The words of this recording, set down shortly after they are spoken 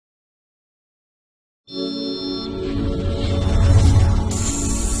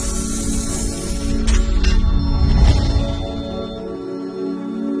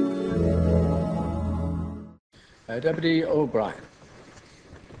Deputy O'Brien.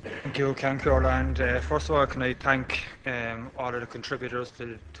 Thank you, Councillor. And first of all, can I thank all of the contributors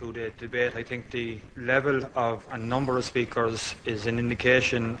to the debate. I think the level of and number of speakers is an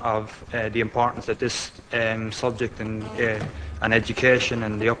indication of the importance that this subject and education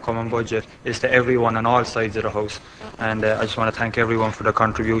and the upcoming budget is to everyone on all sides of the House. And I just want to thank everyone for their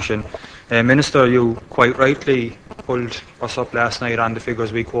contribution. Minister, you quite rightly pulled us up last night on the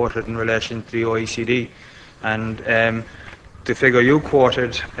figures we quoted in relation to the OECD. And the figure you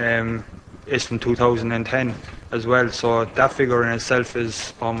quoted is from 2010 as well, so that figure in itself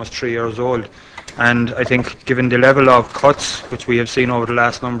is almost 3 years old. And I think given the level of cuts which we have seen over the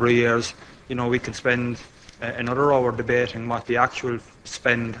last number of years, we could spend another hour debating what the actual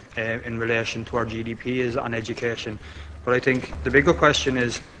spend in relation to our GDP is on education. But I think the bigger question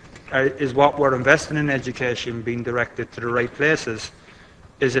is what we're investing in education being directed to the right places?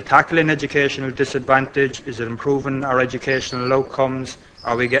 Is it tackling educational disadvantage? Is it improving our educational outcomes?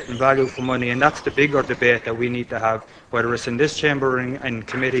 Are we getting value for money? And that's the bigger debate that we need to have, whether it's in this chamber or in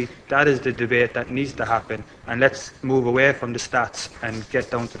committee. That is the debate that needs to happen. And let's move away from the stats and get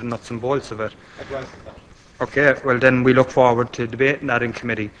down to the nuts and bolts of it. Okay, well then we look forward to debating that in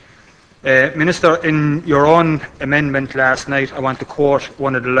committee. Minister, in your own amendment last night, I want to quote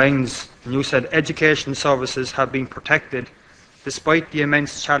one of the lines. And you said, "Education services have been protected despite the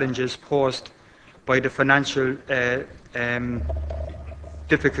immense challenges posed by the financial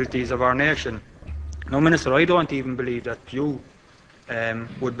difficulties of our nation." Now, Minister, I don't even believe that you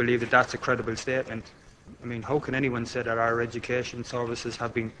would believe that that's a credible statement. I mean, how can anyone say that our education services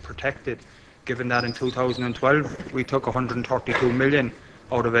have been protected, given that in 2012 we took 132 million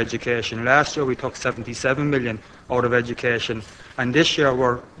out of education. Last year we took 77 million out of education. And this year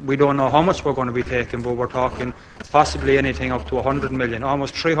we don't know how much we're going to be taking, but we're talking possibly anything up to 100 million,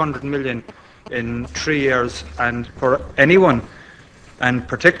 almost 300 million in 3 years. And for anyone, and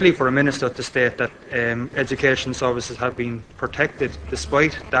particularly for a minister to state that education services have been protected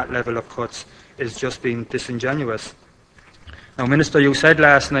despite that level of cuts is just being disingenuous. Now, Minister, you said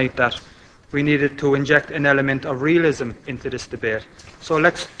last night that we needed to inject an element of realism into this debate. So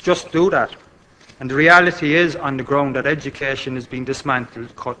let's just do that. And the reality is on the ground that education is being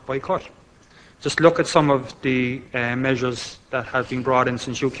dismantled cut by cut. Just look at some of the measures that have been brought in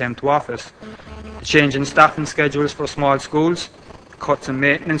since you came to office. The change in staffing schedules for small schools, cuts in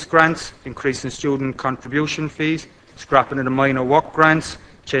maintenance grants, increase in student contribution fees, scrapping of the minor work grants,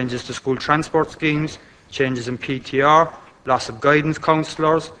 changes to school transport schemes, changes in PTR, loss of guidance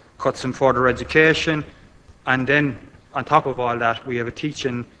counsellors, cuts in further education, and then on top of all that we have a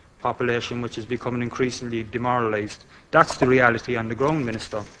teaching population which is becoming increasingly demoralised. That's the reality on the ground,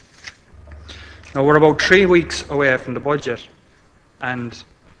 Minister. Now we're about 3 weeks away from the budget, and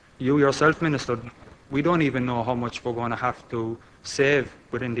you yourself, Minister, we don't even know how much we're going to have to save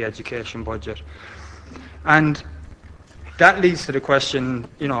within the education budget. And that leads to the question,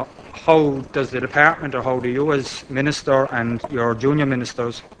 how does the department, or how do you as Minister and your junior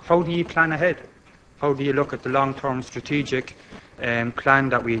ministers, how do you plan ahead? How do you look at the long-term strategic plan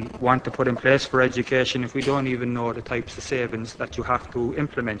that we want to put in place for education if we don't even know the types of savings that you have to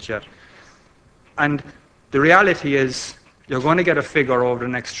implement yet? And the reality is you're going to get a figure over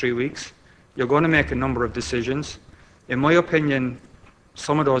the next 3 weeks. You're going to make a number of decisions. In my opinion,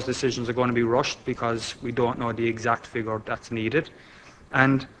 some of those decisions are going to be rushed because we don't know the exact figure that's needed.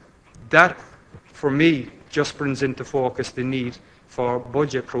 And that, for me, just brings into focus the need for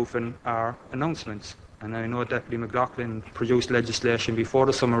budget-proofing our announcements. And I know Deputy McLaughlin produced legislation before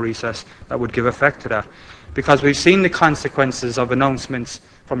the summer recess that would give effect to that. Because we've seen the consequences of announcements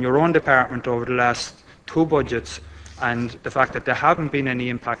from your own department over the last 2 budgets, and the fact that there haven't been any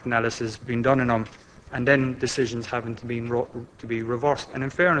impact analysis being done on them, and then decisions having to be reversed. And in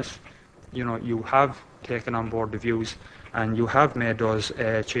fairness, you have taken on board the views and you have made those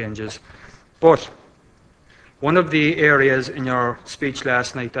changes. But one of the areas in your speech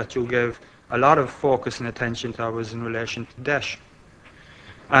last night that you gave a lot of focus and attention to was in relation to DESH.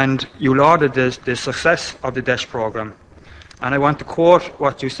 And you lauded the success of the DESH programme. And I want to quote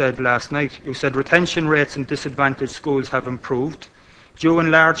what you said last night. You said, "Retention rates in disadvantaged schools have improved, due in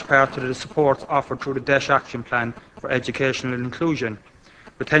large part to the support offered through the DESH Action Plan for Educational Inclusion.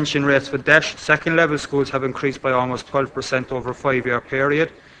 Retention rates for DESH second-level schools have increased by almost 12% over a 5-year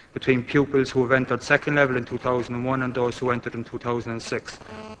period between pupils who have entered second level in 2001 and those who entered in 2006.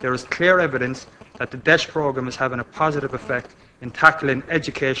 There is clear evidence that the DESH programme is having a positive effect in tackling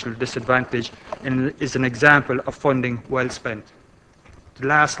educational disadvantage and is an example of funding well spent." The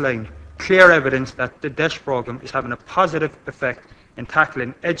last line, clear evidence that the DESH programme is having a positive effect in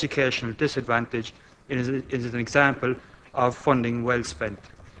tackling educational disadvantage is an example of funding well spent.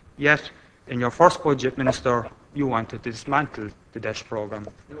 Yet, in your first budget, Minister, you wanted to dismantle the DESH programme.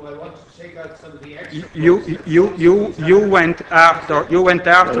 No, I want to take out some of the extra. You went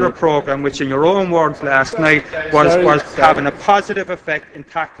after a programme which, in your own words last night, was having a positive effect in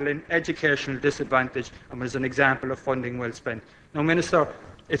tackling educational disadvantage and was an example of funding well spent. Now, Minister,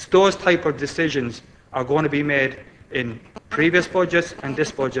 it's those type of decisions are going to be made in previous budgets and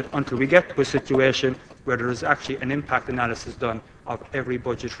this budget until we get to a situation where there is actually an impact analysis done of every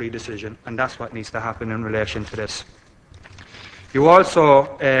budgetary decision, and that's what needs to happen in relation to this. You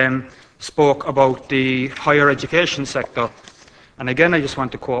also spoke about the higher education sector, and again I just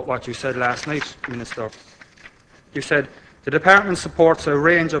want to quote what you said last night, Minister. You said, "The Department supports a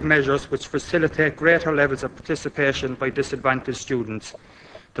range of measures which facilitate greater levels of participation by disadvantaged students.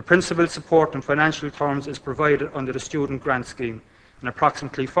 The principal support in financial terms is provided under the Student Grant Scheme, and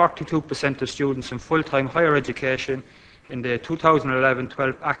approximately 42% of students in full-time higher education in the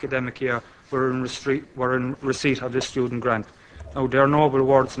 2011-12 academic year were in receipt of this student grant." Now, they are noble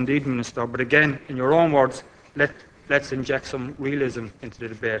words indeed, Minister, but again, in your own words, let's inject some realism into the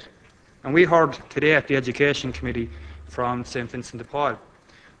debate. And we heard today at the Education Committee from St Vincent de Paul,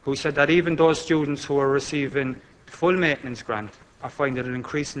 who said that even those students who are receiving full maintenance grant are finding it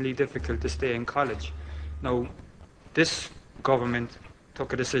increasingly difficult to stay in college. Now, this government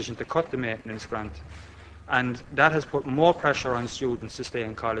took a decision to cut the maintenance grant, and that has put more pressure on students to stay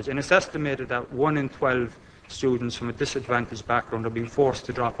in college. And it's estimated that 1 in 12 students from a disadvantaged background are being forced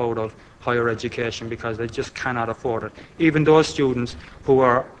to drop out of higher education because they just cannot afford it. Even those students who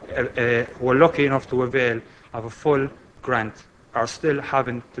are lucky enough to avail of a full grant are still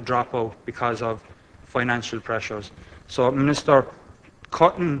having to drop out because of financial pressures. So, Minister,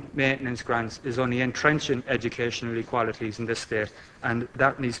 cutting maintenance grants is only entrenching educational inequalities in this state, and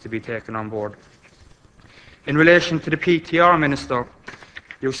that needs to be taken on board. In relation to the PTR, Minister,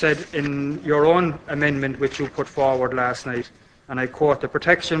 you said in your own amendment which you put forward last night, and I quote, "The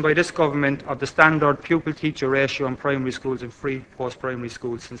protection by this government of the standard pupil-teacher ratio in primary schools and free post-primary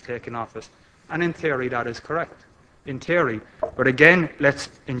schools since taking office." And in theory that is correct, in theory. But again, let's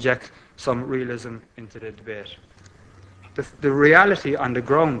inject some realism into the debate. The reality on the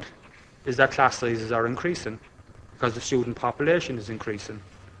ground is that class sizes are increasing because the student population is increasing.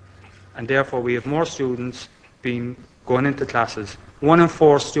 And therefore we have more students going into classes. 1 in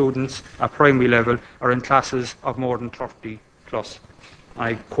 4 students at primary level are in classes of more than 30 plus.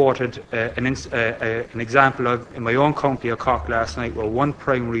 I quoted an example of in my own county of Cork last night where one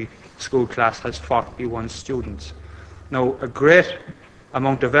primary school class has 41 students. Now, a great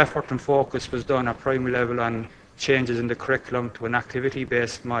amount of effort and focus was done at primary level on changes in the curriculum to an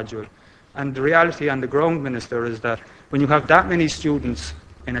activity-based module. And the reality on the ground, Minister, is that when you have that many students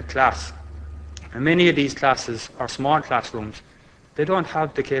in a class, and many of these classes are small classrooms, they don't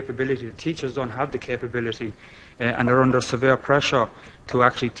have the capability, the teachers don't have the capability, and they're under severe pressure to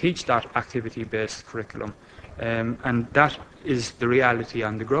actually teach that activity-based curriculum. And that is the reality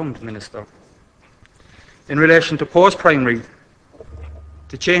on the ground, Minister. In relation to post-primary,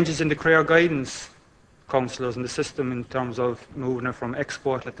 the changes in the career guidance counsellors and the system in terms of moving it from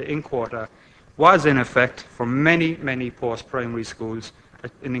ex-quota to in-quota was in effect for many, many post-primary schools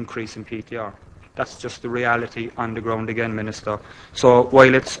an increase in PTR. That's just the reality on the ground again, Minister. So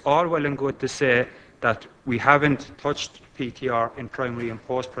while it's all well and good to say that we haven't touched PTR in primary and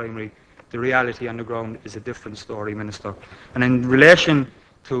post-primary, the reality on the ground is a different story, Minister. And in relation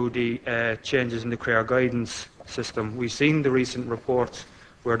to the changes in the career guidance system, we've seen the recent reports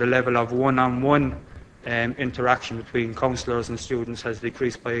where the level of one-on-one interaction between counsellors and students has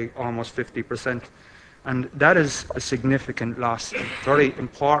decreased by almost 50%. And that is a significant loss, a very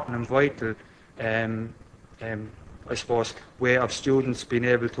important and vital, I suppose, way of students being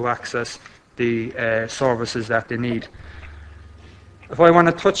able to access the services that they need. If I want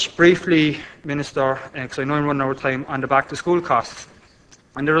to touch briefly, Minister, because I know I'm running out of time, on the back-to-school costs.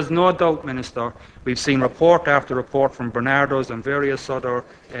 And there is no doubt, Minister, we've seen report after report from Bernardo's and various other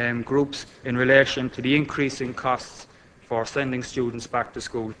groups in relation to the increasing costs for sending students back to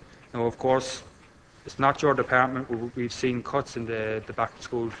school. Now, of course, it's not your department. We've seen cuts in the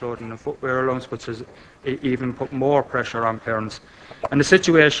back-to-school clothing and footwear allowance, which has even put more pressure on parents. And the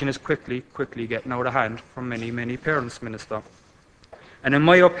situation is quickly getting out of hand for many, many parents, Minister. And in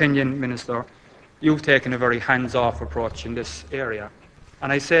my opinion, Minister, you've taken a very hands-off approach in this area.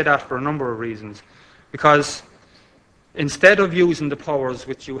 And I say that for a number of reasons. Because instead of using the powers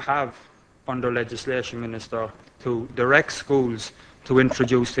which you have under legislation, Minister, to direct schools to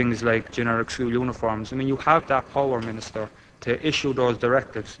introduce things like generic school uniforms, I mean, you have that power, Minister, to issue those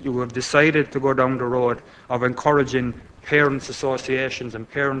directives. You have decided to go down the road of encouraging parents' associations and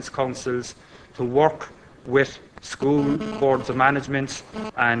parents' councils to work with school boards of management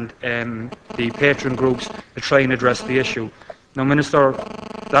and the patron groups to try and address the issue. Now, Minister,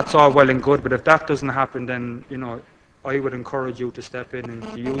 that's all well and good, but if that doesn't happen, then, I would encourage you to step in and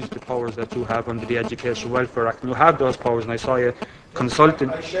to use the powers that you have under the Education Welfare Act. And you have those powers, and I saw you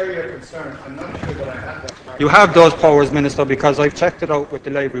consulting. I share your concern. I'm not sure that I have that power. You have those powers, Minister, because I've checked it out with the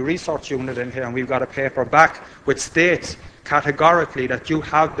Library Research Unit in here, and we've got a paper back which states categorically that you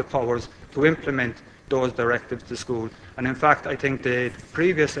have the powers to implement those directives to school. And in fact, I think the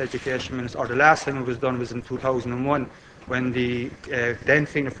previous Education Minister, or the last time it was done, was in 2001, when the then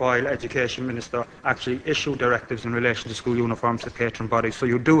Fianna Fáil Education Minister actually issued directives in relation to school uniforms to patron bodies. So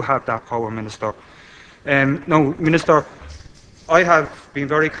you do have that power, Minister. Now, Minister, I have been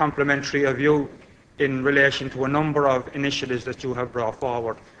very complimentary of you in relation to a number of initiatives that you have brought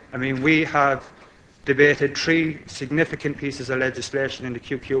forward. I mean, we have debated 3 significant pieces of legislation in the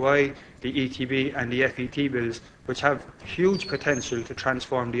QQI, the ETB and the FET bills, which have huge potential to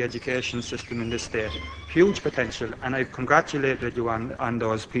transform the education system in this state. Huge potential, and I've congratulated you on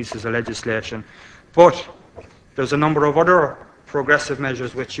those pieces of legislation. But there's a number of other progressive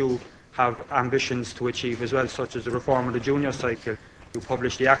measures which you have ambitions to achieve as well, such as the reform of the junior cycle. You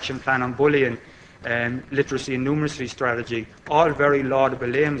published the action plan on bullying, literacy and numeracy strategy, all very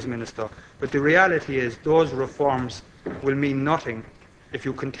laudable aims, Minister. But the reality is those reforms will mean nothing if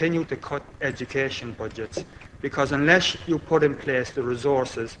you continue to cut education budgets, because unless you put in place the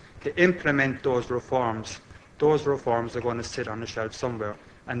resources to implement those reforms are going to sit on the shelf somewhere.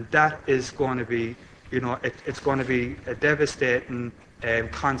 And that is going to be, it's going to be a devastating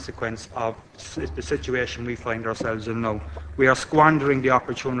consequence of the situation we find ourselves in now. We are squandering the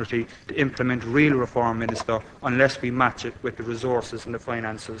opportunity to implement real reform, Minister, unless we match it with the resources and the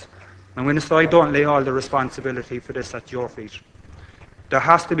finances. And Minister, I don't lay all the responsibility for this at your feet. There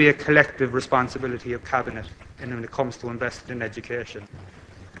has to be a collective responsibility of Cabinet when it comes to investing in education.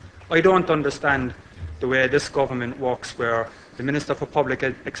 I don't understand the way this government works, where the Minister for Public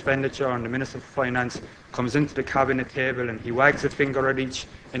Expenditure and the Minister for Finance comes into the Cabinet table and he wags a finger at each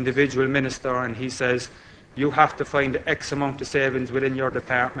individual minister and he says, you have to find X amount of savings within your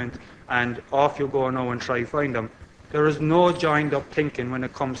department, and off you go now and try find them. There is no joined up thinking when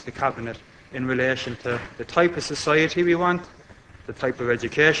it comes to Cabinet in relation to the type of society we want, the type of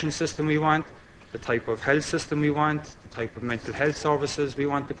education system we want, the type of health system we want, the type of mental health services we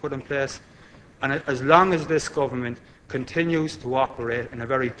want to put in place. And as long as this government continues to operate in a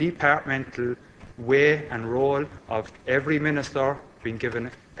very departmental way and role of every minister being given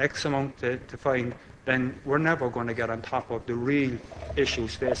X amount to find, then we're never going to get on top of the real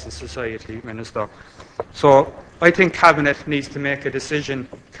issues facing society, Minister. So I think Cabinet needs to make a decision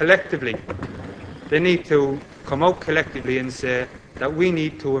collectively. They need to come out collectively and say that we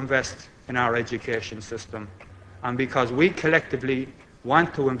need to invest in our education system. And because we collectively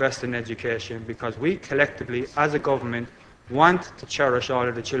want to invest in education, because we collectively, as a government, want to cherish all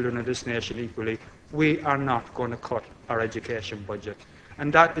of the children of this nation equally, we are not going to cut our education budget.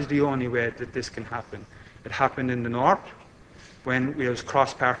 And that is the only way that this can happen. It happened in the North, when we had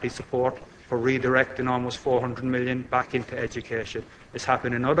cross-party support for redirecting almost 400 million back into education. It's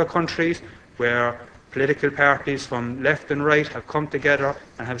happened in other countries where political parties from left and right have come together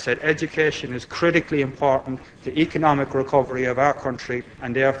and have said education is critically important to economic recovery of our country,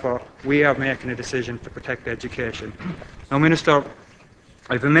 and therefore we are making a decision to protect education. Now, Minister,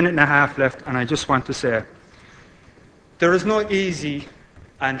 I have a minute and a half left, and I just want to say there is no easy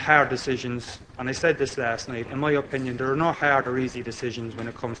and hard decisions, and I said this last night. In my opinion, there are no hard or easy decisions when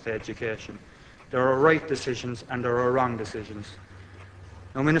it comes to education. There are right decisions and there are wrong decisions.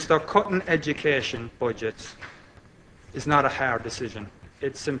 Now, Minister, cutting education budgets is not a hard decision.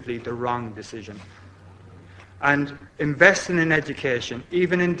 It's simply the wrong decision. And investing in education,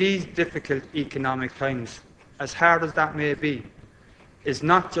 even in these difficult economic times, as hard as that may be, is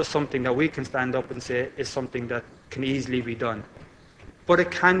not just something that we can stand up and say is something that can easily be done. But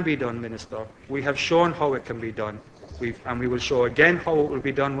it can be done, Minister. We have shown how it can be done. And we will show again how it will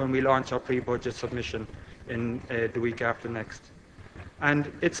be done when we launch our pre-budget submission in the week after next.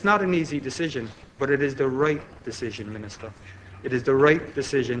 And it's not an easy decision, but it is the right decision, Minister. It is the right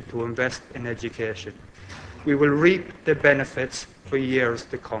decision to invest in education. We will reap the benefits for years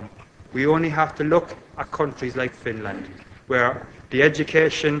to come. We only have to look at countries like Finland, where the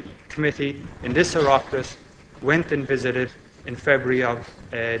Education Committee in this Oireachtas went and visited in February of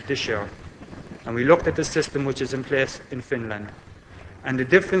this year. And we looked at the system which is in place in Finland. And the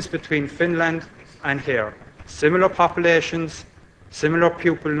difference between Finland and here, similar populations, similar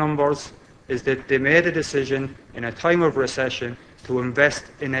pupil numbers, is that they made a decision in a time of recession to invest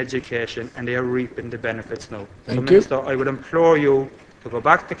in education, and they are reaping the benefits now. Thank you. Minister, I would implore you to go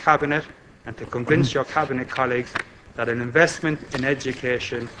back to Cabinet and to convince your Cabinet colleagues that an investment in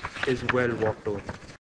education is well worth doing.